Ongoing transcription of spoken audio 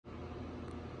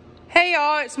Hey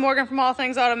y'all, it's Morgan from All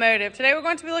Things Automotive. Today we're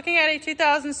going to be looking at a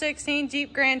 2016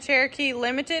 Jeep Grand Cherokee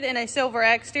Limited in a silver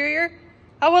exterior.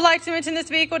 I would like to mention this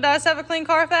vehicle does have a clean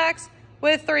Carfax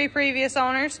with 3 previous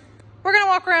owners. We're going to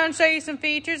walk around and show you some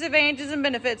features, advantages, and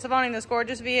benefits of owning this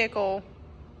gorgeous vehicle.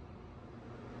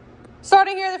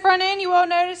 Starting here at the front end, you will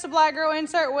notice the black grille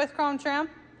insert with chrome trim.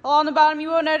 Along the bottom, you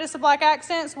will notice the black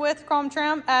accents with chrome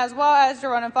trim, as well as the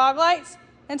running fog lights.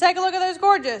 And take a look at those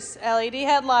gorgeous LED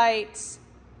headlights.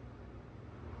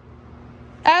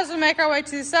 As we make our way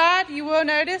to the side, you will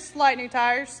notice light new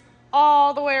tires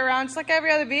all the way around, just like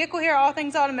every other vehicle here at All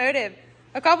Things Automotive.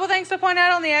 A couple things to point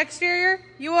out on the exterior: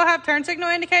 you will have turn signal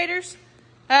indicators,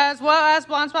 as well as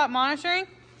blind spot monitoring.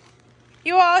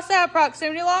 You will also have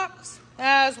proximity locks,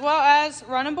 as well as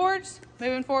running boards.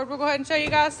 Moving forward, we'll go ahead and show you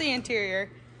guys the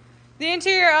interior. The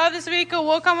interior of this vehicle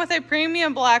will come with a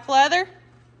premium black leather,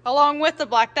 along with the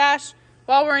black dash.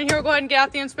 While we're in here, we'll go ahead and get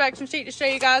out the inspection sheet to show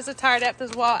you guys the tire depth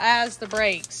as well as the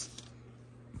brakes.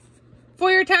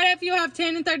 For your tire depth, you'll have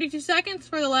 10 and 32 seconds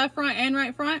for the left front and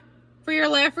right front. For your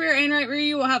left rear and right rear,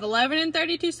 you will have 11 and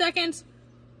 32 seconds.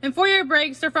 And for your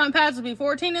brakes, the front pads will be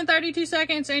 14 and 32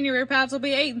 seconds, and your rear pads will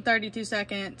be 8 and 32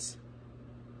 seconds.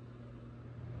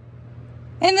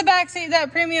 In the back seat,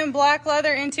 that premium black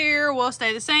leather interior will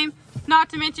stay the same. Not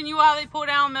to mention, you will have a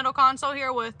pull-down middle console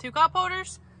here with 2 cup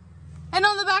holders. And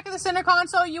on the back of the center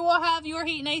console, you will have your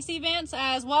heat and AC vents,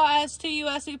 as well as 2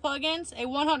 USB plug-ins, a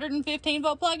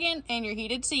 115-volt plug-in, and your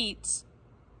heated seats.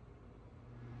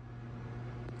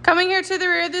 Coming here to the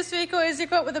rear of this vehicle is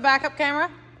equipped with a backup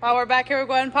camera. While we're back here, we'll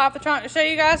go ahead and pop the trunk to show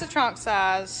you guys the trunk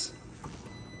size.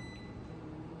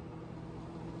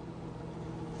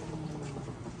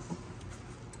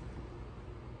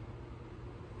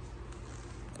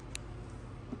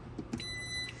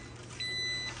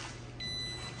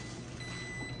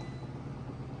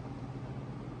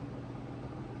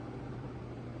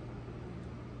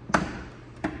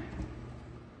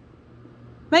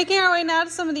 Making our way now to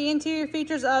some of the interior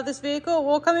features of this vehicle,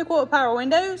 will come equipped with power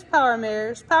windows, power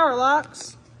mirrors, power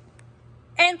locks,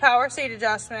 and power seat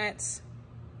adjustments.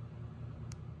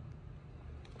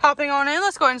 Hopping on in,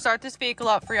 let's go ahead and start this vehicle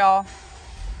up for y'all.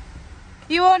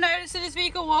 You will notice that this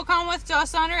vehicle will come with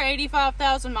just under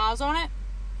 85,000 miles on it.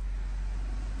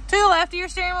 To the left of your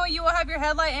steering wheel, you will have your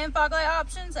headlight and fog light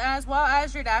options, as well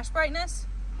as your dash brightness.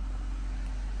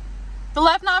 The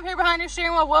left knob here behind your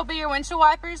steering wheel will be your windshield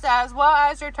wipers, as well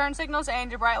as your turn signals and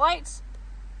your bright lights.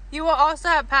 You will also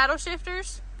have paddle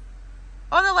shifters.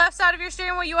 On the left side of your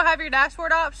steering wheel, you will have your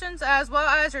dashboard options, as well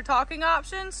as your talking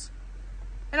options.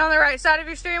 And on the right side of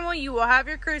your steering wheel, you will have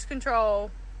your cruise control.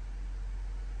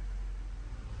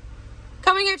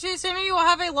 Coming here to the center, you will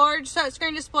have a large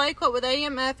touchscreen display equipped with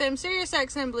AM, FM,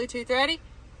 SiriusXM, Bluetooth ready.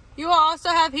 You will also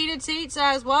have heated seats,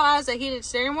 as well as a heated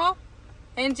steering wheel.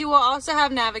 And you will also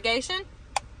have navigation.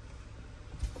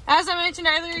 As I mentioned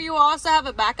earlier, you will also have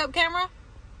a backup camera.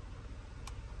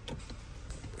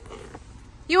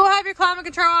 You will have your climate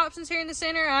control options here in the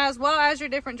center, as well as your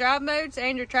different drive modes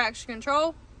and your traction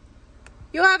control.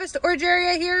 You'll have a storage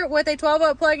area here with a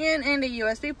 12-volt plug-in and a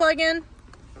USB plug-in.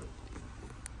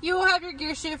 You will have your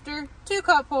gear shifter, 2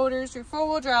 cup holders, your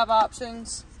 4-wheel drive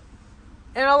options,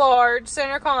 and a large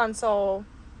center console.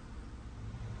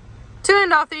 To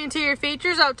end off the interior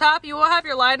features, up top you will have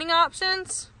your lighting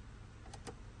options,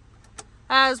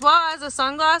 as well as a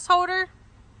sunglass holder,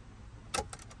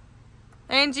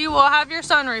 and you will have your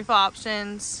sunroof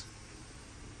options.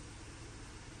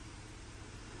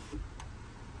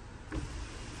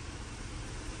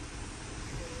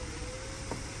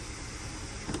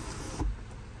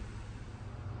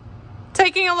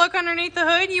 Taking a look underneath the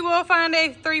hood, you will find a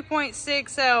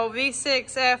 3.6L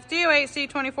V6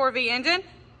 F2HC24V engine.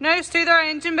 Notice too that our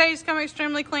engine bays come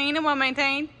extremely clean and well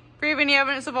maintained, free of any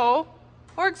evidence of oil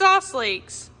or exhaust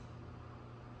leaks.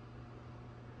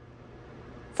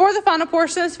 For the final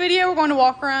portion of this video, we're going to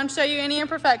walk around and show you any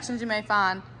imperfections you may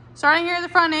find. Starting here at the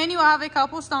front end, you will have a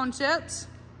couple stone chips.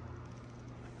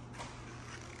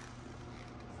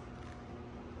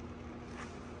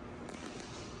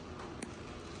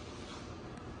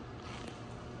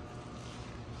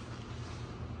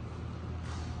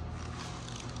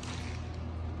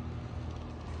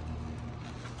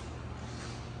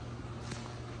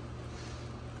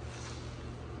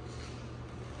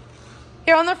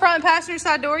 Here on the front passenger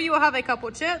side door, you will have a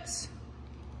couple chips.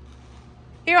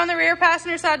 Here on the rear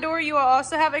passenger side door, you will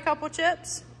also have a couple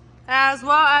chips, as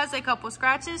well as a couple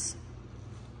scratches.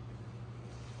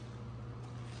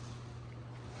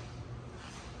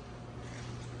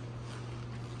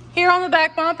 Here on the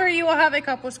back bumper, you will have a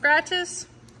couple scratches.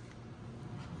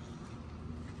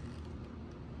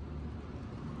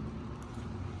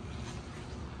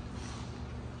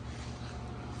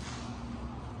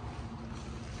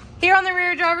 Here on the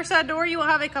rear driver's side door, you will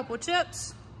have a couple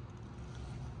chips.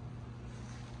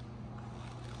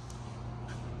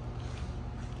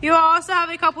 You will also have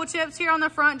a couple chips here on the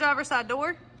front driver's side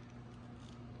door.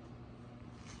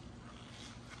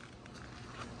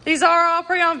 These are all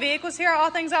pre-owned vehicles here, All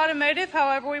Things Automotive.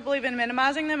 However, we believe in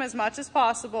minimizing them as much as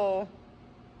possible.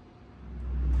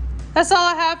 That's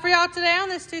all I have for y'all today on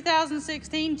this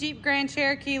 2016 Jeep Grand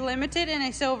Cherokee Limited in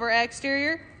a silver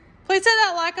exterior. Please hit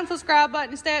that like and subscribe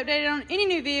button to stay updated on any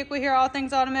new vehicle here, All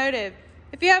Things Automotive.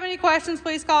 If you have any questions,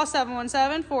 please call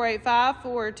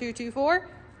 717-485-4224,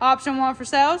 option 1 for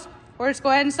sales, or just go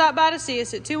ahead and stop by to see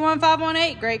us at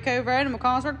 21518 Great Cove Road in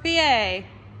McConnellsburg, PA.